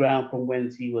till the ground from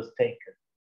whence he was taken.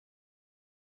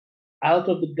 Out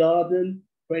of the garden,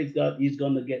 praise God, he's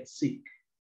going to get sick.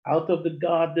 Out of the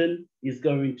garden, he's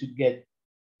going to get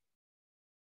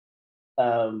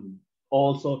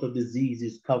all sorts of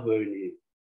diseases covering him.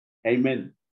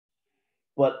 Amen.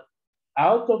 But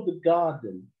out of the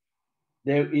garden,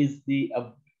 there is the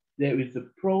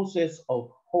process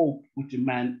of hope which a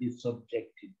man is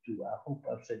subjected to. I hope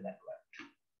I've said that right.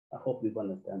 I hope you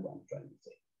understand what I'm trying to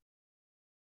say.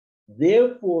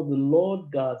 Therefore, the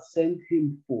Lord God sent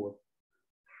him forth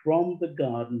from the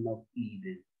Garden of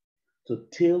Eden to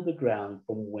till the ground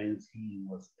from whence he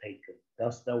was taken.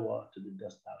 Dust thou art, to the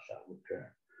dust thou shalt return.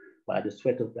 By the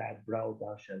sweat of thy brow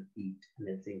thou shalt eat, and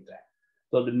everything like that.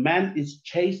 So the man is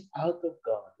chased out of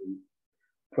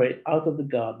the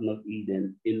Garden of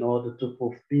Eden in order to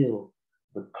fulfill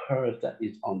the curse that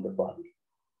is on the body.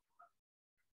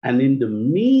 And in the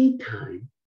meantime,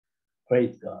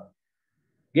 praise God,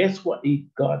 guess what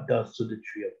God does to the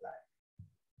tree of life?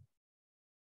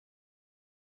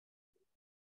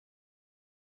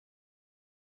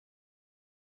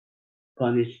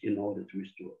 Punish in order to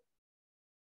restore.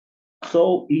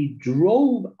 So he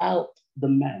drove out the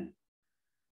man,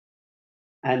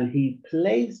 and he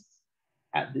placed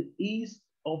at the east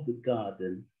of the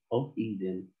Garden of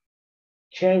Eden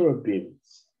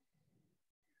cherubims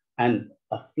and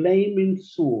a flaming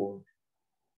sword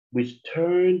which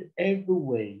turned every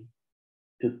way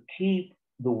to keep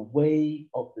the way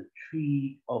of the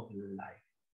tree of life.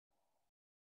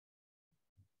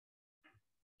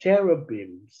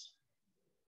 Cherubims,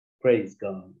 praise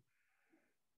God,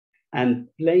 and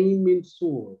flaming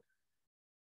sword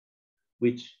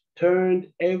which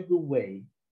turned every way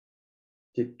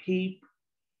to keep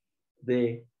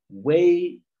the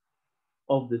way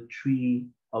of the tree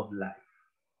of life.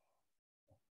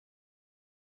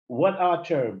 What are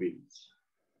cherubims?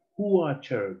 Who are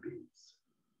cherubims?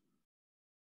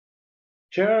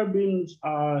 Cherubims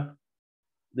are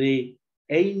the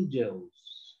angels,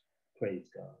 praise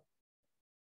God,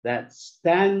 that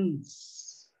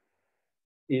stands,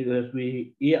 as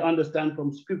we understand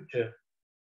from scripture,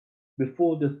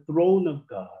 before the throne of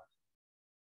God,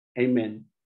 amen,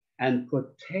 and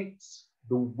protects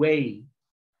the way,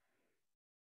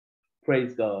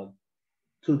 praise God,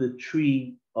 to the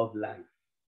tree of life.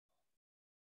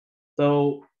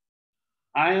 So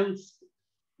I am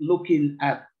looking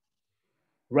at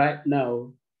right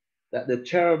now that the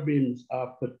cherubims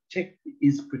are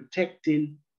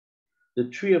protecting the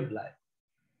tree of life.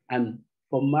 And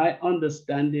from my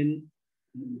understanding,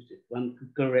 one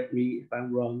could correct me if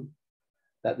I'm wrong,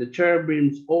 that the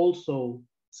cherubims also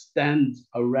stands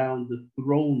around the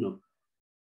throne of God.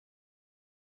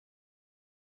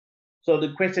 So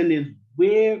the question is,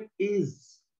 where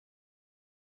is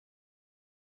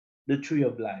the tree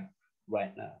of life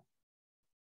right now?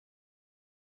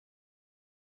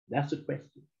 That's the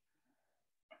question.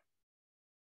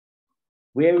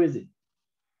 Where is it?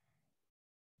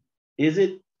 Is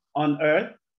it on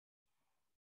earth?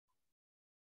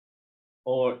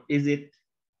 Or is it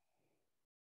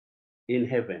in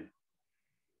heaven?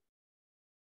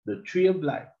 The tree of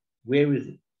life, where is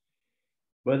it?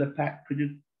 Brother Pat, could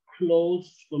you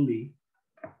close for me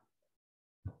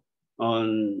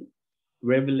on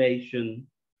Revelation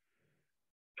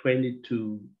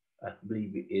 22, I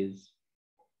believe it is,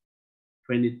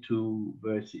 22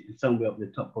 verses, somewhere up the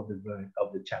top of the verse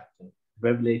of the chapter.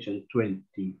 Revelation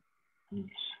 22.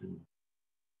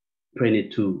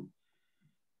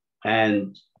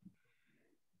 And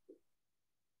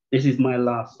this is my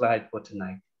last slide for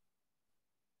tonight.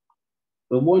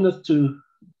 We want us to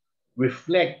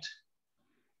reflect,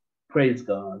 praise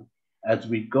God, as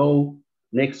we go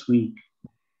next week.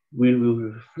 We will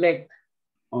reflect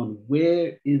on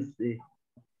where is the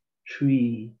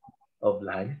tree of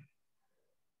life.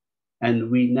 And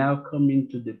we now come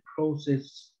into the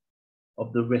process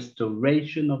of the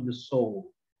restoration of the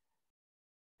soul.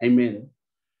 Amen.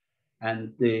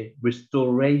 And the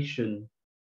restoration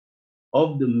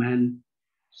of the man's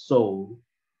soul,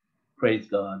 praise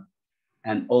God,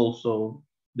 and also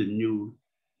the new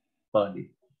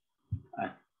body. I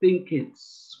think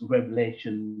it's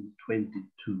Revelation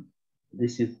 22.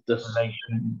 This is the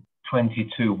Revelation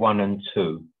 22, 1 and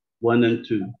 2. 1 and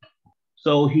 2.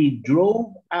 So he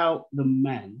drove out the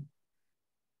man,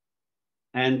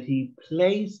 and he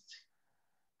placed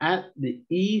at the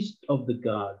east of the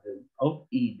Garden of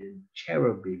Eden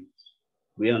cherubims.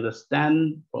 We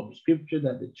understand from scripture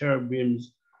that the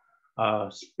cherubims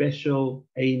are special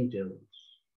angels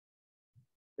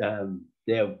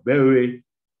they are very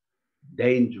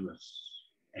dangerous.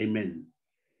 Amen.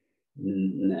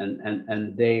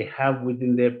 And they have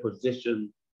within their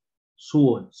possession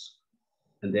swords,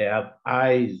 and they have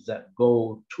eyes that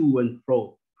go to and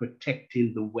fro,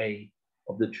 protecting the way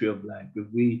of the tree of life.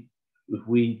 If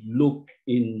we look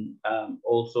in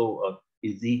also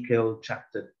Ezekiel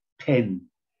chapter 10,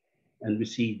 and we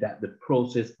see that the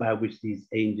process by which these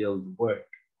angels work,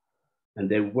 and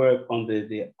they work under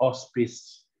the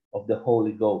auspice of the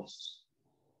Holy Ghost.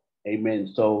 Amen.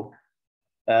 So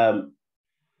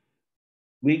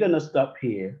we're going to stop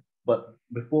here, but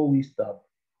before we stop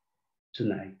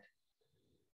tonight,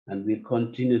 and we'll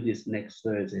continue this next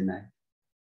Thursday night,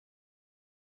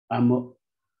 I'm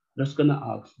just going to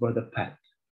ask Brother Pat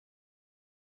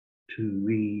to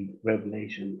read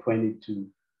Revelation 22,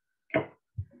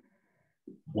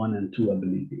 1 and 2, I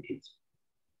believe it is.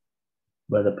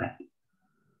 Brother Pat.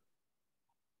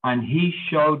 And he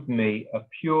showed me a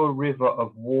pure river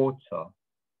of water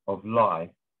of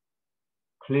life,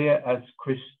 clear as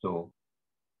crystal,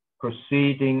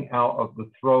 proceeding out of the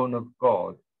throne of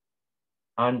God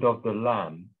and of the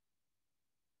Lamb.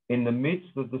 In the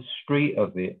midst of the street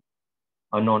of it,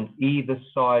 and on either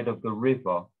side of the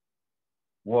river,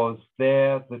 was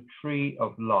there the tree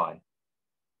of life,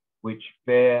 which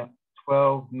bare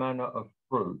 12 manner of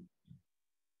fruit,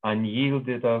 and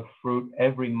yielded her fruit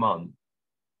every month,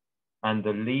 and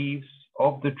the leaves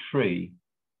of the tree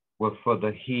were for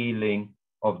the healing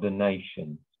of the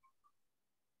nations.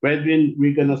 Brethren,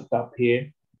 we're going to stop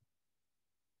here.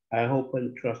 I hope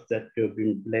and trust that you've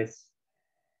been blessed,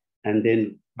 and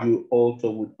then you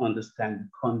also would understand the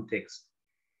context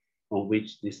on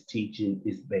which this teaching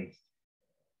is based.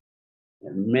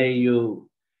 And may you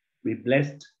be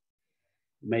blessed.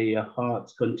 May your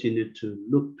hearts continue to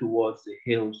look towards the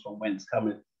hills from whence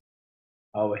cometh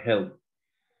our help.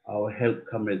 Our help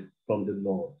cometh from the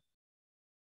Lord.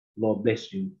 Lord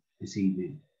bless you this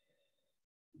evening.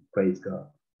 Praise God.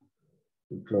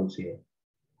 We close here.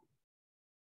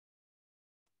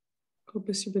 God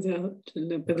bless you,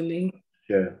 Brother Lee.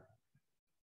 Sure.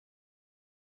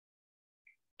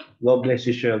 God bless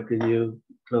you, Cheryl. Can you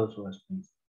close for us, please?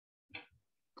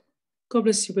 God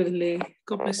bless you, Brother Lee.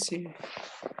 God bless you.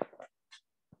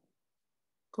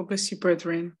 God bless you,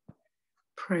 brethren.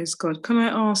 Praise God. Can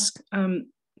I ask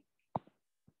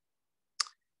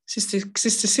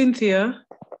Sister Cynthia?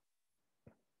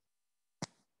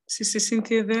 Sister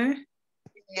Cynthia there?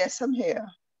 Yes, I'm here.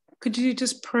 Could you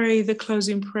just pray the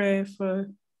closing prayer for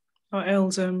our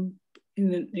elder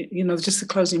just the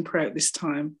closing prayer at this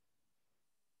time?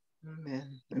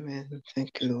 Amen. Amen.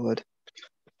 Thank you, Lord.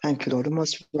 Thank you, Lord, the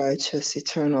most righteous,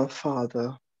 eternal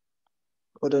Father.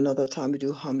 God, another time we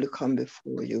do humbly come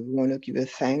before you. We want to give you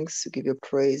thanks, we give you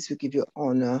praise, we give you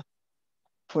honor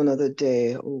for another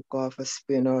day, oh God, for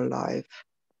sparing our life.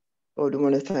 Lord, we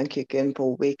want to thank you again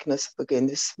for waking us up again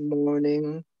this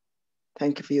morning.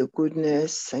 Thank you for your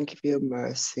goodness. Thank you for your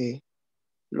mercy.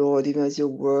 Lord, even as your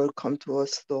word come to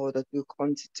us, Lord, that we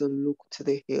continue to look to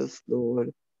the hills,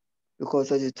 Lord,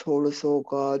 because as you told us, oh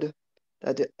God,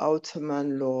 that the outer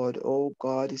man, Lord, oh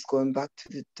God, is going back to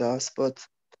the dust, but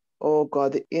oh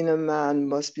God, the inner man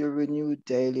must be renewed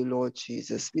daily, Lord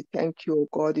Jesus. We thank you, oh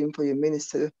God, even for your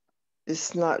minister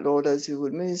this night, Lord, as you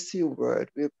would minister your word.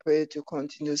 We pray that you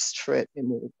continue to strengthen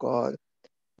him, oh God.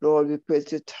 Lord, we pray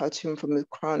that you touch him from the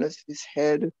crown of his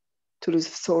head to the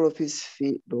sole of his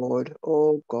feet, Lord.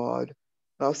 Oh God,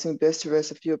 asking best the rest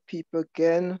of your people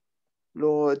again,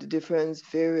 Lord, the different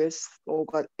various, oh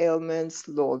God, ailments,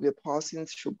 Lord, we're passing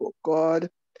through, oh God.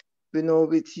 We know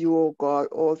with you, oh God,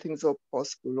 all things are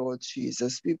possible, Lord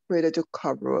Jesus. We pray that you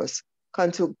cover us,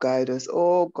 come to guide us,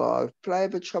 oh God. Fly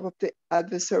the trap of the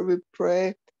adversary, we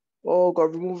pray. Oh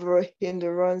God, remove our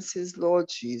hindrances, Lord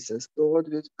Jesus.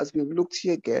 Lord, as we look to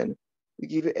you again, we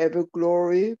give you every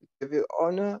glory, we give you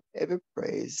honor, every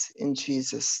praise. In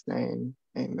Jesus' name,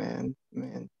 amen.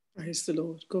 Amen. Praise the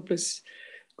Lord. God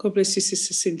bless you,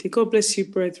 Sister Cynthia. God bless you,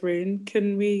 brethren.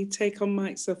 Can we take our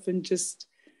mics off and just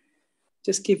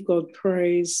give God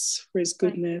praise for his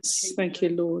goodness? Thank you,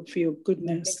 Lord, for your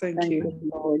goodness. Thank you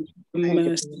Lord. for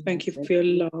mercy. Thank you for your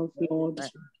love, Lord.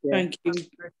 Thank you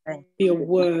for your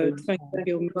word. Thank you for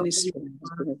your ministry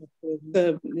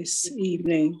this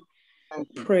evening.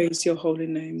 Praise your holy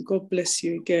name. God bless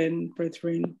you again,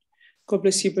 brethren. God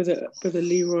bless you, Brother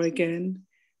Leroy, again,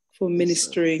 for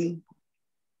ministering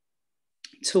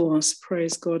to us.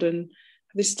 Praise God. And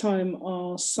this time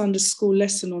our Sunday school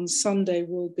lesson on Sunday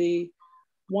will be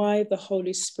Why the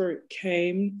Holy Spirit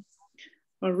Came.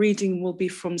 Our reading will be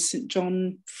from St.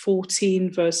 John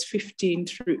 14, verse 15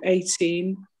 through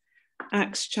 18.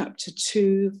 Acts chapter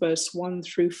 2, verse 1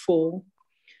 through 4.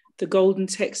 The golden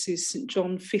text is St.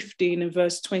 John 15 and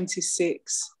verse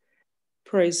 26.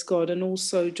 Praise God. And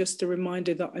also just a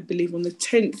reminder that I believe on the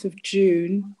 10th of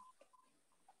June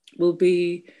will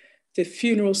be the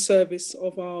funeral service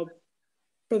of our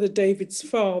brother David's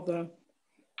father.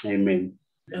 Amen.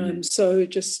 So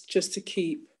just to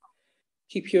keep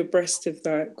you abreast of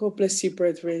that. God bless you,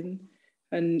 brethren,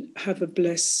 and have a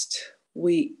blessed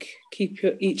week. Keep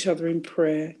each other in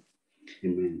prayer.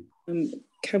 Amen.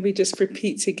 Can we just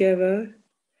repeat together?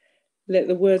 Let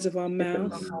the words of our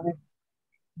mouth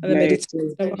and the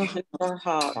meditation of our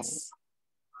hearts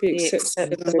be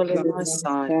acceptable in thy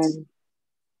sight,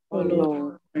 O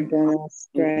Lord,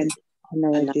 strength and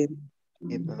our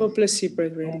Redeemer. God bless you,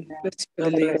 brethren. Bless you,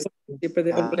 Brother Lee. Bless you,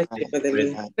 Brother. God bless you, Brother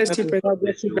Lee. Bless you, brother.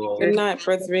 Bless you all. Good night,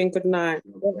 brethren. Good night.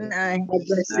 Good night. God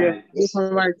bless you. You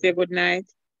can write say good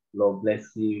night. Lord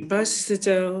bless you. Bye, Sister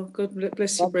Del. God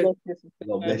bless you, God brethren. bless you, Sister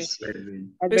Lord Shirley. bless you,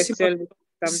 brethren. God Bless bless you, you, Sister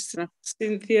Thompson.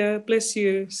 Cynthia. Bless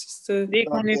you, Sister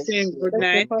Deacon is saying good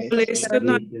night. Wallace. Good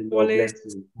night, Lord Wallace.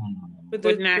 bless you.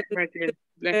 Good night, brethren.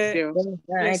 Bless you. Good night,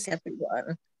 Bless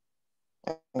everyone.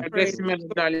 God bless you, Mother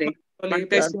Dolly. Dolly. God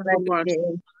bless you,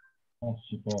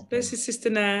 Lord. Bless you, Sister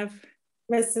Nav.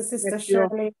 Bless you, Sister Bless you.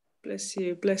 Shirley. Bless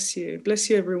you, bless you, bless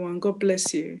you, everyone. God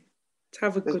bless you.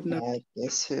 Have a good night.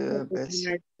 Bless you. Bless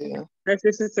you. Bless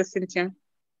you, Sister Cynthia.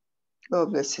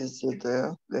 God bless you,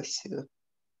 Judah. Bless you.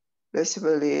 Bless you,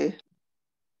 Billy.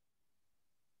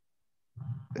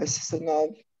 Bless you,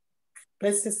 Sinab.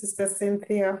 Bless you, Sister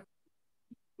Cynthia.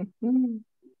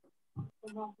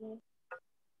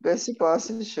 Bless you,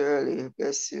 Pastor Shirley.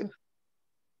 Bless you.